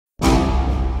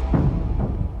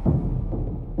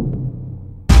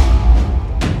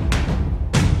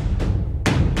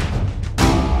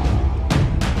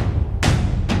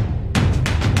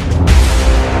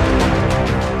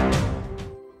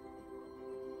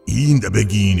In the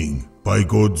beginning, by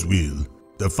God's will,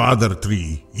 the father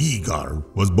tree, Igar,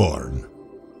 was born.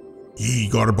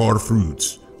 Igar bore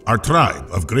fruits, our tribe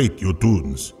of great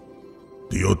Jotuns.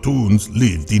 The Jotuns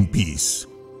lived in peace,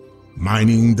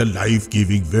 mining the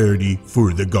life-giving Verdi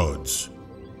for the gods.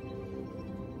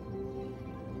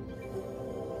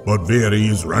 But Veri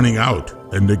is running out,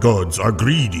 and the gods are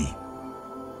greedy,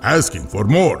 asking for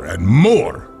more and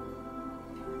more.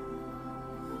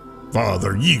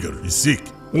 Father Igar is sick.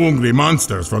 Hungry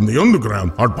monsters from the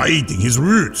underground are biting his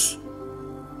roots.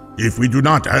 If we do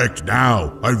not act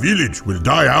now, our village will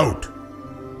die out.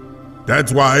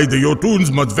 That's why the Jotuns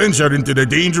must venture into the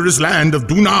dangerous land of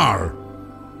Dunar.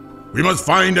 We must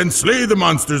find and slay the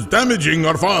monsters damaging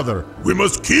our father. We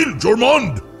must kill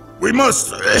Jormund. We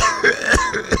must...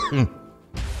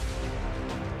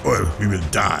 Or we will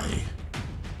die.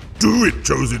 Do it,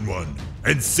 Chosen One,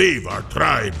 and save our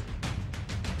tribe.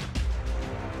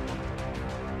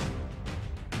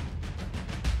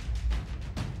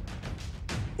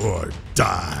 Or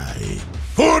die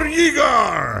for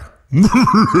Igar!